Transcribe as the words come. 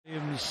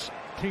Williams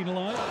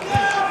penalised.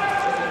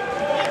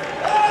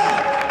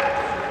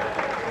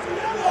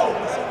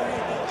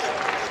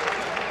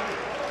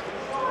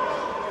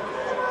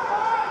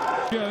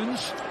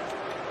 Jones.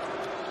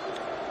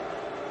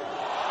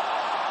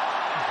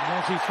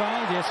 Was he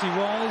fouled? Yes, he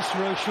was.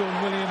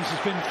 Roshan Williams has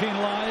been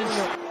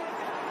penalised.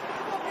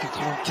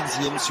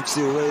 95e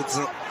succès aux Reds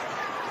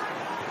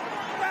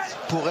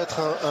pour être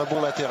un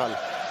bon latéral.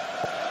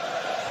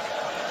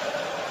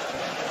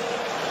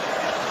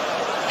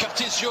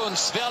 Curtis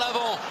Jones vers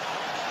l'avant.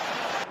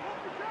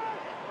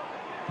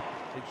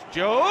 It's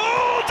Jones.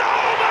 Oh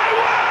my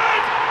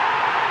word!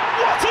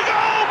 What a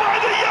goal by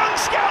the young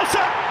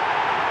Scouser!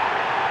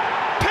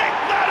 Pick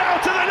that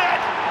out of the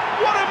net.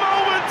 What a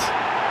moment!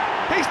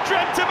 He's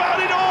dreamt about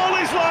it all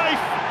his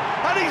life,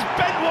 and he's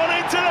bent one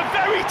into the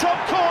very top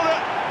corner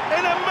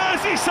in a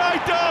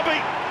Merseyside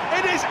derby.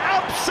 It is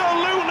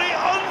absolutely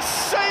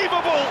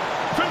unsavable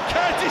from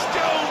Curtis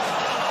Jones.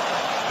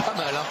 Pas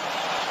mal, hein?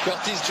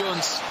 Curtis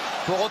Jones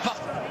pour repartir.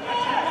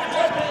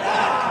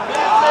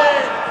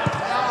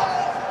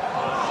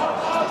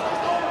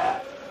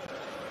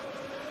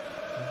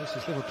 This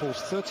is Liverpool's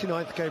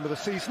 39th game of the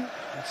season.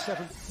 And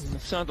 7th.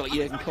 It sounds like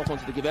Jurgen Klopp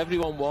wanted to give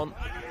everyone one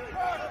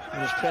in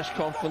his press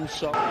conference.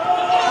 So.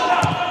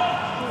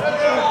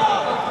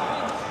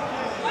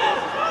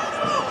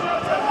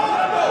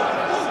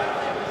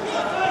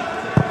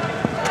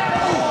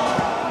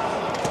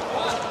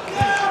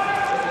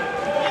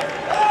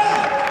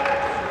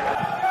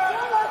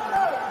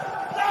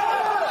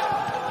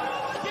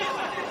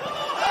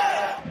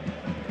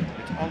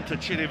 On to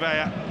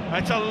Chilivea.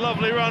 It's a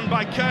lovely run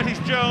by Curtis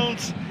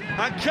Jones.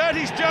 And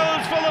Curtis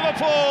Jones for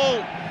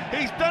Liverpool.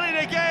 He's done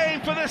it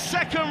again for the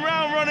second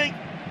round running.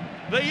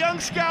 The young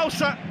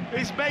Scouser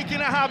is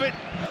making a habit.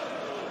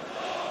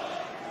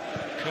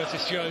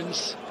 Curtis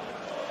Jones.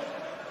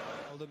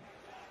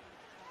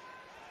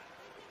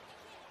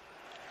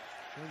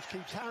 Jones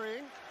keeps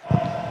harrying.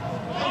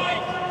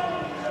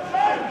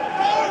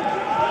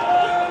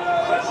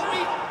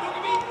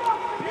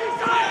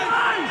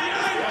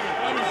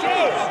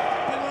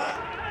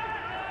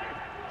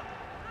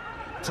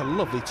 It's a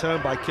lovely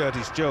turn by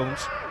Curtis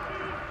Jones.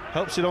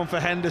 Helps it on for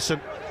Henderson.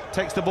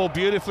 Takes the ball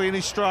beautifully in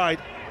his stride.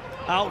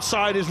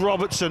 Outside is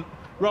Robertson.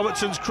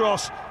 Robertson's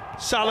cross.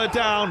 Salah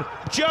down.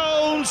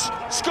 Jones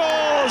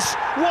scores!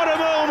 What a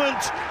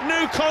moment!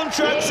 New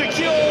contract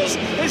secures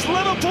his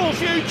Liverpool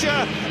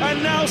future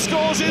and now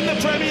scores in the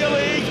Premier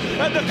League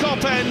at the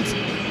Cop End.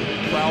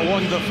 Well,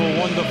 wonderful,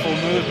 wonderful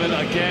movement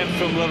again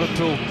from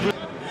Liverpool.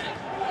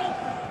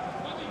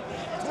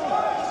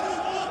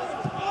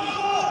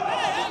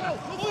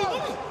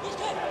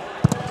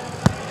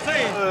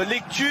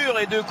 Lecture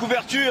et de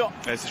couverture.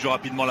 C'est joué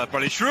rapidement là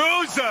par les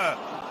Shrews.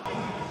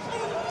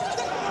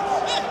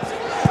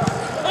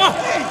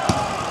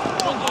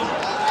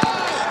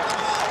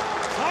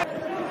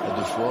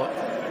 Deux fois.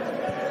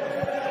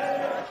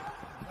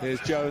 Here's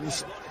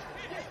Jones.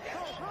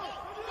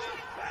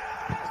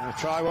 Gonna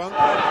try one.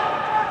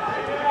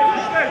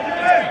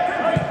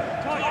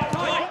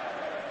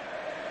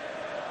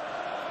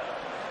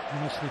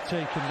 Nicely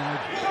taken now.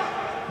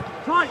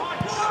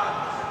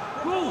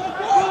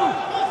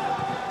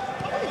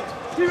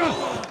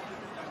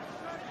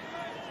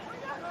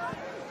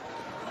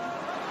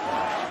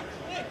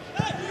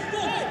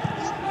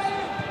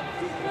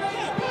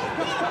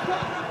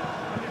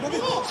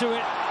 To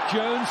it,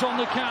 Jones on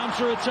the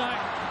counter-attack.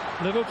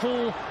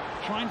 Liverpool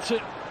trying to...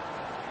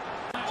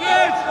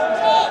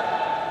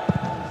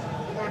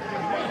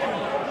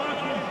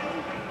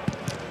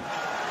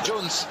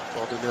 Jones.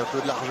 Pour donner un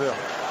peu de largeur.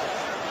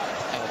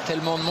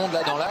 Tellement de monde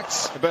là dans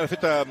l'axe. Ben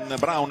fait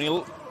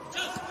Brownhill.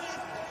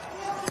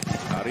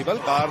 Arriva il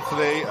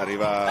Bartley,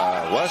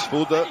 arriva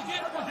Westwood.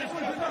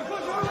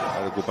 Ha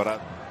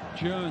recuperato.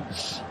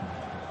 Jones.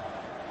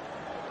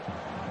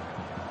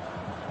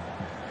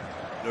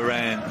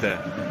 Laurent.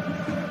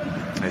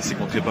 Et c'est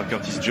contré par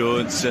Curtis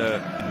Jones.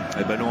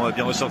 Le ballon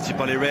bien ressorti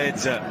par les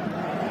Reds.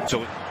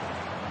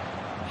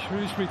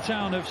 Shrewsbury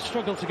Town have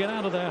struggled to get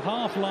out of their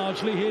half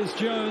largely. Here's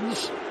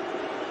Jones.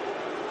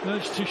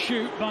 Urged to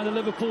shoot by the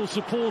Liverpool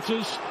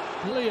supporters.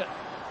 Elliott.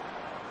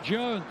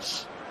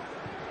 Jones.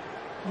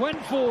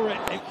 Went for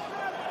it.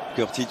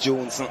 Curtis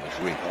Jones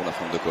joué en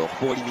affront de corps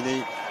pour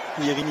éliminer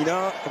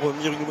Ierinina.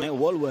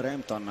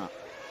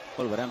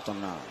 Wolverhampton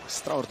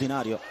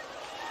straordinario.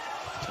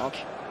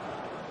 Okay.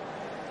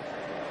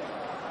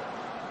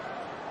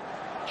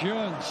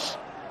 Jones.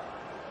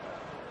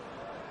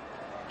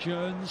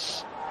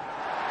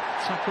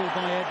 Tackled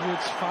by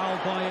Edwards,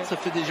 fouled by it. Ça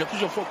fait déjà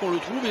plusieurs fois qu'on le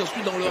trouve et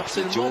ensuite dans le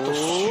harcèlement.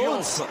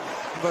 Jones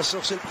va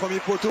chercher le premier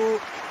poteau.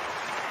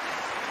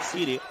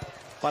 Siri,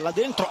 palla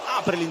dentro,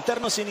 apre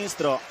l'interno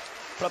sinistro,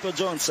 proprio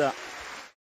Jones.